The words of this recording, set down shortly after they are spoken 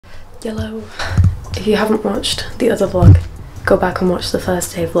Yellow. If you haven't watched the other vlog, go back and watch the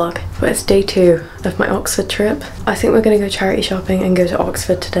first day vlog. But it's day 2 of my Oxford trip. I think we're gonna go charity shopping and go to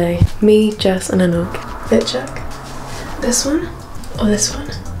Oxford today. Me, Jess and Anouk. Fit check. This one or this one?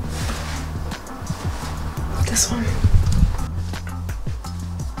 This one.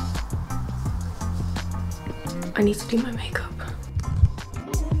 I need to do my makeup.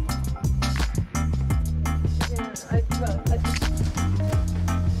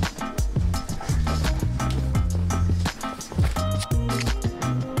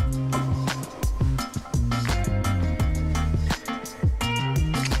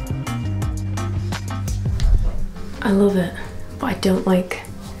 I love it, but I don't like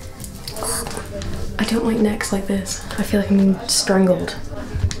necks like this. I feel like I'm being strangled,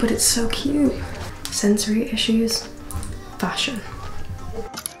 but it's so cute. Sensory issues, fashion.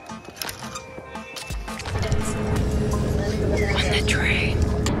 On the train.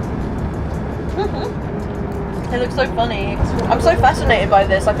 It looks so funny. I'm so fascinated by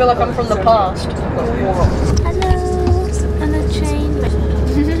this. I feel like I'm from the past. Hello, on a train.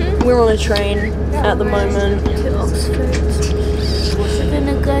 We're on a train at the moment. To Oxford. We're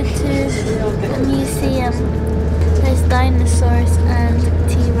gonna go to a museum. There's dinosaurs and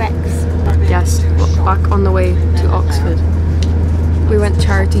T-Rex. Yes, we're back on the way to Oxford. We went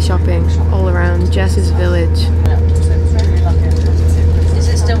charity shopping all around Jess's village. Is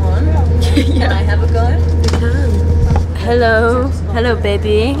it still on? Yeah. Can I have a go? You can. Hello. Hello,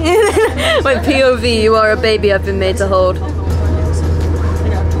 baby. Wait, POV, you are a baby I've been made to hold.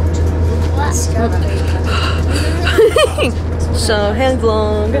 So, hand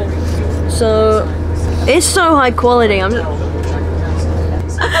vlog. So, it's so high quality. I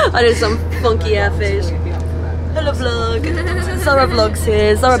did some funky air face. Hello vlog. Zara vlogs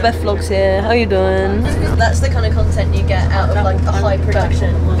here. Zara Beth vlogs here. How you doing? That's the kind of content you get out of like a high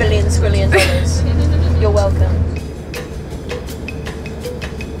production, $billion squillion. You're welcome.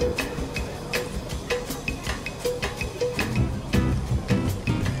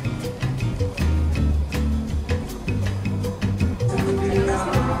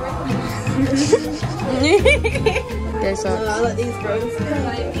 Gay socks. I like these, bro.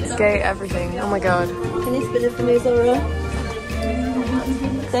 Gay everything. Oh my god. Can you spin it for me, Zara?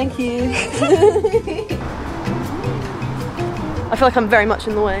 Thank you. I feel like I'm very much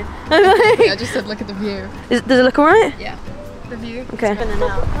in the way. I just said look at the view. Does it look alright? Yeah. The view. Okay.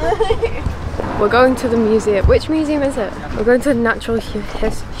 We're going to the museum. Which museum is it? We're going to the Natural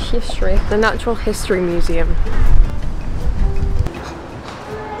History. The Natural History Museum.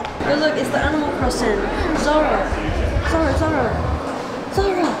 Oh look, it's the Animal Crossing. Zara. Zara, Zara.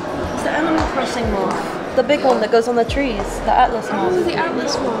 Zara. It's the Animal Crossing moth. The big one that goes on the trees. The Atlas moth. Oh, the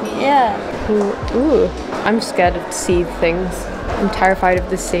Atlas one. Yeah. Ooh. I'm scared of sea things. I'm terrified of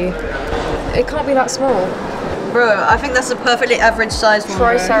the sea. It can't be that small. Bro, I think that's a perfectly average size one.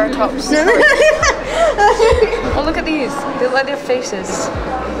 Triceratops. Oh, look at these. They look like their faces.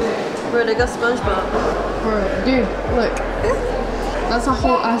 Bro, they got SpongeBob. Bro, dude, look. That's a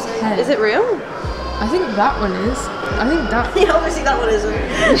whole ass head. Is it real? I think that one is. I think that. Yeah, obviously that one isn't.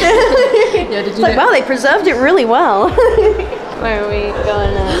 Yeah, did you It's like, know? wow, they preserved it really well. Where are we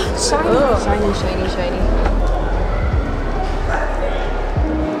going now? Shiny. Oh. Shiny, shiny, shiny.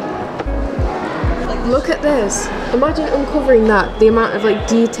 Look at this. Imagine uncovering that. The amount of like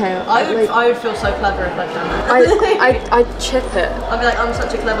detail. I would feel so clever if I'd done that. I'd chip it. I'd be like, I'm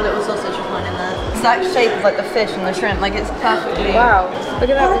such a clever little sausage for finding that. Exact shape of like the fish and the shrimp, like it's perfectly. Wow. Look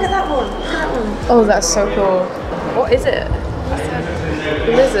at that. Oh, look at that one. Look at that one. Oh, that's so cool. What is it? A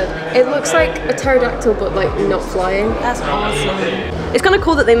lizard. It looks like a pterodactyl, but like not flying. That's awesome. It's kind of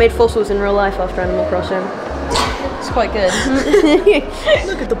cool that they made fossils in real life after Animal Crossing. It's quite good.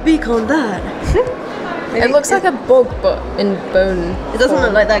 Look at the beak on that. It looks like a bug, but in bone. It doesn't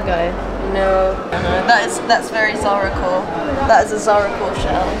look like that guy. No. That's very Zara core. That is a Zara core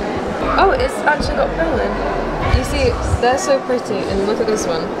shell. Oh, it's actually got pollen. You see, they're so pretty, and look at this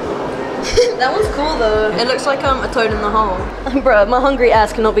one. That one's cool though. It looks like a toad in the hole. Bruh, my hungry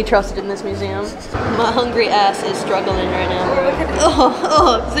ass cannot be trusted in this museum. My hungry ass is struggling right now, bro.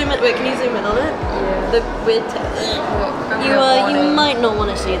 Oh, zoom in. Wait, can you zoom in on it? Yeah. The weird. You might not want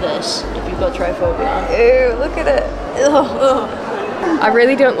to see this if you've got tryphobia. Ew, look at it. I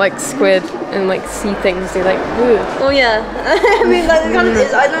really don't like squid and like sea things. They're like, ooh. Oh yeah. I mean, that kind of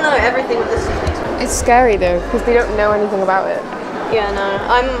is. I don't know everything with this. It's scary though, because they don't know anything about it. Yeah, no.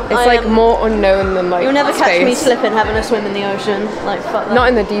 It's like more unknown than like You'll never catch me space. slipping having a swim in the ocean. Like, fuck that. Not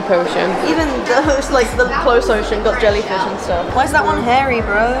in the deep ocean. Even those, like, the close ocean got jellyfish and stuff. Why is that one hairy,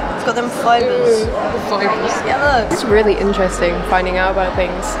 bro? It's got them fibers. Fibers. Yeah, look. It's really interesting finding out about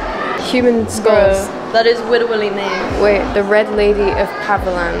things. Human skulls. That is literally me. Wait, the Red Lady of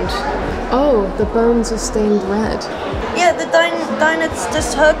Paviland. Oh, the bones are stained red. Yeah, the Dino's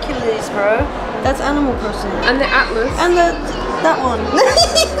just Hercules, bro. That's Animal Crossing. And the Atlas. And that one.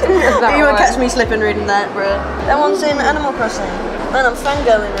 That You won't one. catch me slipping reading that, bro. That one's in Animal Crossing. Man, I'm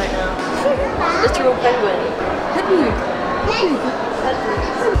fangirling right now. Literal penguin.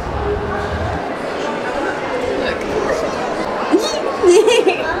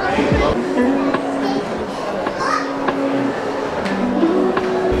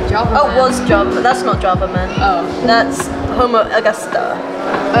 Java Oh, Man. was Java. That's not Java Man. Oh. That's Homo Augusta.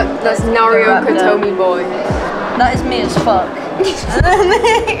 That's Nario Kotomi boy. That is me as fuck.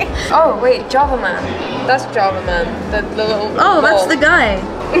 Oh, wait, Java Man. That's Java Man. The little Oh, that's ball. the guy.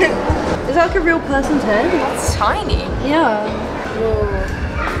 Is that like a real person's head? It's tiny. Yeah. Whoa.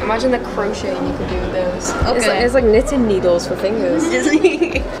 Imagine the crocheting you could do with those. Okay. It's like knitting needles for fingers.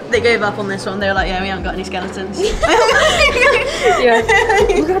 They gave up on this one. They were like, yeah, we haven't got any skeletons. Yeah.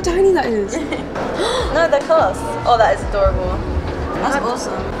 Look how tiny that is. No, they're cast. Oh, that is adorable. That's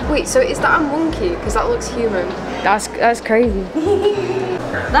awesome. Wait, so is that a monkey? Because that looks human. That's crazy.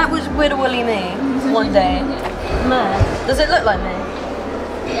 That was literally me one day. Man, does it look like me?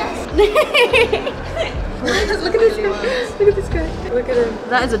 Look at this guy. Look at this guy. Look at him.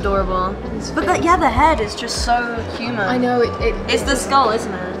 That is adorable. But that, yeah, the head is just so human. I know It's the skull,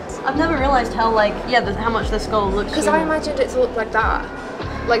 isn't it? I've never realised how how much the skull looks. Because I imagined it to look like that.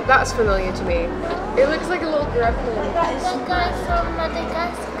 Like that's familiar to me. It looks like a little gremlin. The guy from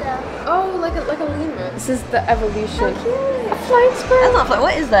Madagascar. Oh, like a lemur. This is the evolution. Flying That's squirrel. not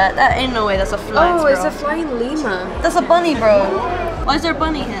what is that? That ain't no way. That's a flying Oh, it's squirrel. a flying lemur. That's a bunny, bro. Why is there a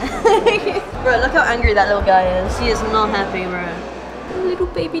bunny here? Bro, look how angry that little guy is. He is not happy, bro. Little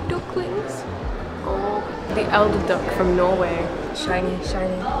baby ducklings. Oh, the elder duck from Norway. Shiny,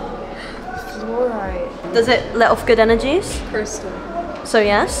 shiny. Fluorite. Does it let off good energies? Crystal. So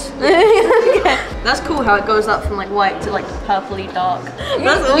yes. Okay. That's cool how it goes up from like white to like purpley dark.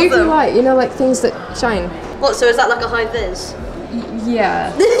 That's UV awesome. light, you know, like things that shine. What, so is that like a high vis?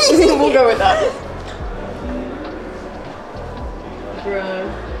 Yeah. We'll go with that. Bro.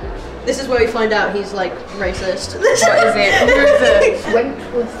 This is where we find out he's like racist. What is it? Who is it? Went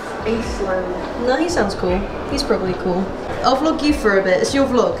with Iceland. No, he sounds cool. He's probably cool. I'll vlog you for a bit. It's your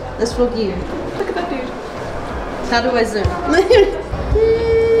vlog. Let's vlog you. Look at that dude. How do I zoom?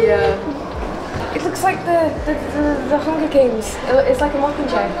 Yeah. It looks like the Hunger Games. It's like a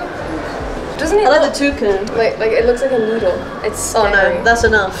mockingjay. Doesn't it? I like the toucan. Like it looks like a needle. It's Oh scary. no, that's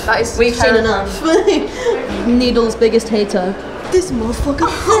enough. That is We've seen terrifying. enough. Needle's biggest hater. This motherfucker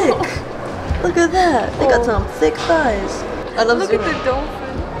thick. Look at that. They got some thick thighs. I love Look zooming. at the dolphin.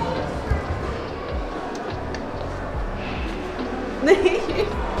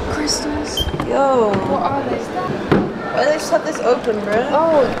 Crystals. Yo. What are they? Why do they just have this open, bro?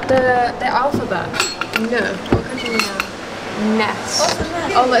 Oh, the alphabet. No. What country are we now? Nest. What's the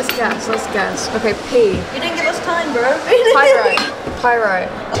nest? Oh, let's guess. Okay, P. You didn't give us time, bro. Pyrite.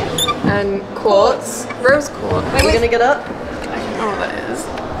 And quartz. Rose quartz. Are you gonna get up? I don't know what that is.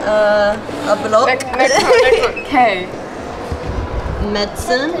 A block. Next one. K.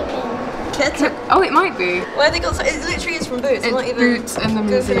 Medicine. Ketchup. Oh, it might be. Where they got? So, it literally is from Boots. It's not even Boots in the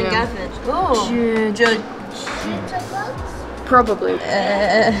Goofy and museum. Gaffage. Oh. Probably.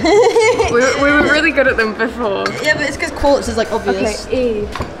 we were really good at them before. Yeah, but it's because quartz is like obvious. Okay, E.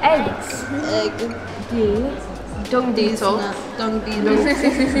 Eggs. Egg. D. Dung beetle. Dung beetle.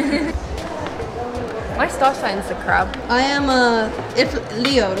 My star sign's the crab. I am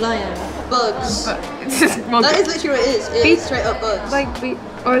Leo, lion. Bugs. But it's just well, That is literally what it is. It is straight up bugs. like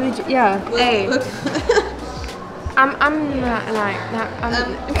or yeah. Look, A. look. I'm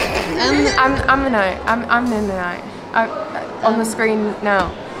the night. On the screen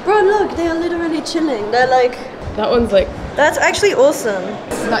now. Bro, look, they are literally chilling. They're like. That one's like. That's actually awesome.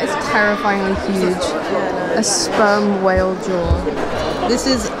 That is terrifyingly huge. A sperm whale jaw. This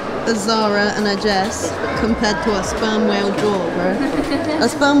is a Zara and a Jess compared to a sperm whale jaw, bro. A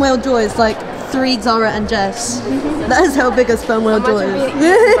sperm whale jaw is like 3 Zara and Jess. That is how big a sperm whale jaw is.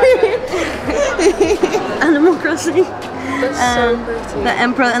 Animal Crossing. That's so pretty. The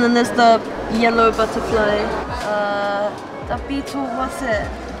emperor, and then there's the yellow butterfly. The Beetle, what's it?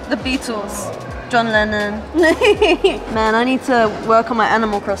 The Beatles. John Lennon. Man, I need to work on my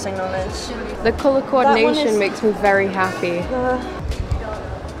Animal Crossing knowledge. The colour That coordination one is- makes me very happy.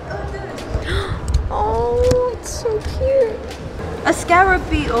 Oh, it's so cute. A scarab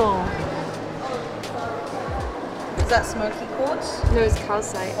beetle. Is that smoky quartz? No, it's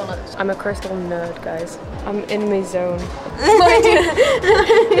calcite. I'm a crystal nerd, guys. I'm in my zone.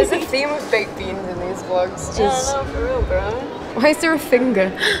 Is it theme of baked beans in these vlogs. Yeah, no, for real, bro. Why is there a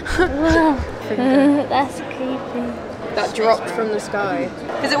finger? That's creepy. That dropped from the sky.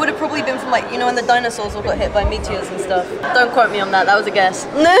 Because it would have probably been from like, you know when the dinosaurs all got hit by meteors and stuff. Don't quote me on that was a guess.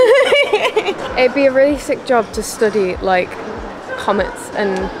 It'd be a really sick job to study like comets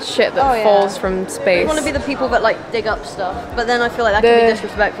and shit that falls from space. I want to be the people that like dig up stuff, but then I feel like that can be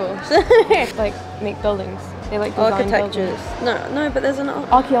disrespectful. Like make buildings. They like design Architectures. buildings. No, but there's an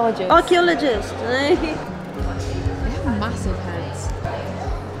Archaeologists. archaeologist. They have massive heads.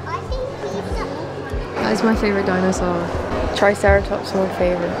 That is my favourite dinosaur. Triceratops is my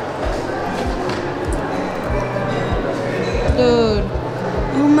favourite. Dude.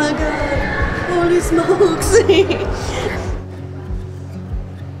 Oh my god. Holy smokes.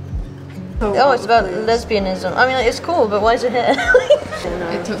 Oh, it's about lesbianism. I mean, it's cool, but why is it here?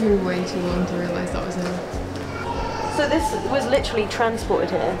 It took me way too long to realise that was it. So this was literally transported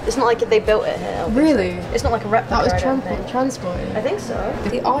here. It's not like they built it here. Really? It's not like a replica. That was transported? I think so.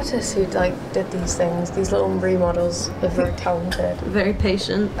 The artists who like did these things, these little remodels, are very talented. Very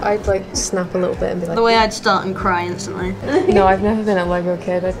patient. I'd like snap a little bit and be like... The way I'd start and cry instantly. No, I've never been a Lego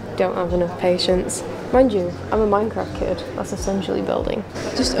kid. I don't have enough patience. Mind you, I'm a Minecraft kid. That's essentially building.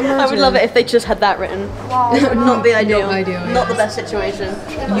 Just imagine... I would love it if they just had that written. Wow. It would not be ideal. Not ideal, Not the best situation.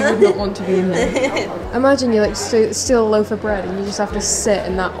 You would not want to be in there. Imagine you like steal a loaf of bread and you just have to sit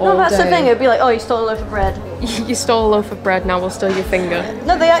in that all day. No, that's the thing. It'd be like, oh, you stole a loaf of bread. You stole a loaf of bread, now we'll steal your finger.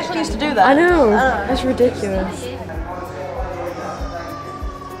 No, they actually used to do that. I know. That's ridiculous.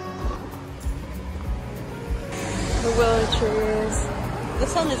 The willow trees. The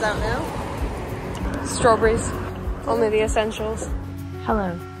sun is out now. Strawberries. Only the essentials.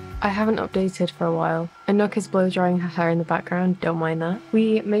 Hello. I haven't updated for a while. Anouk is blow drying her hair in the background, don't mind that.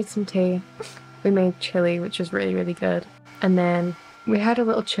 We made some tea. We made chili, which was really, really good. And then we had a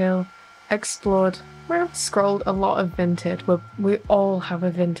little chill, explored, scrolled a lot of Vinted. We all have a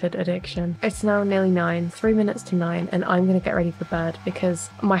Vinted addiction. It's now nearly 9, 3 minutes to 9, and I'm gonna get ready for bed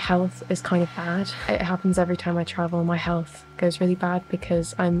because my health is kind of bad. It happens every time I travel. My health goes really bad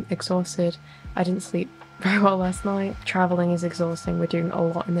because I'm exhausted. I didn't sleep very well last night. Traveling is exhausting. We're doing a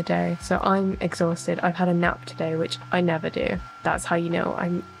lot in the day. So I'm exhausted. I've had a nap today, which I never do. That's how you know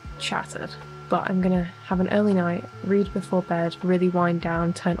I'm shattered. But I'm gonna have an early night, read before bed, really wind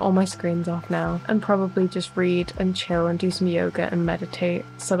down, turn all my screens off now, and probably just read and chill and do some yoga and meditate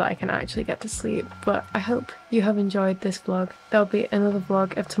so that I can actually get to sleep. But I hope you have enjoyed this vlog. There'll be another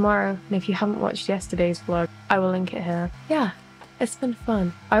vlog of tomorrow, and if you haven't watched yesterday's vlog, I will link it here. Yeah, it's been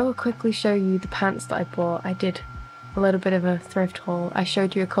fun. I will quickly show you the pants that I bought. I did a little bit of a thrift haul. I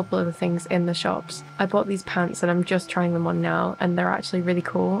showed you a couple of the things in the shops. I bought these pants and I'm just trying them on now and they're actually really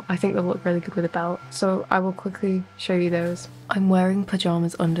cool. I think they'll look really good with a belt. So I will quickly show you those. I'm wearing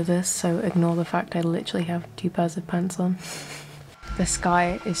pajamas under this, so ignore the fact I literally have 2 pairs of pants on. The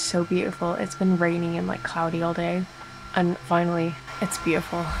sky is so beautiful. It's been raining and like cloudy all day and finally it's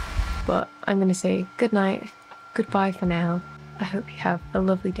beautiful. But I'm gonna say good night, goodbye for now. I hope you have a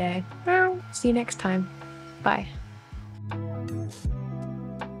lovely day. See you next time. Bye.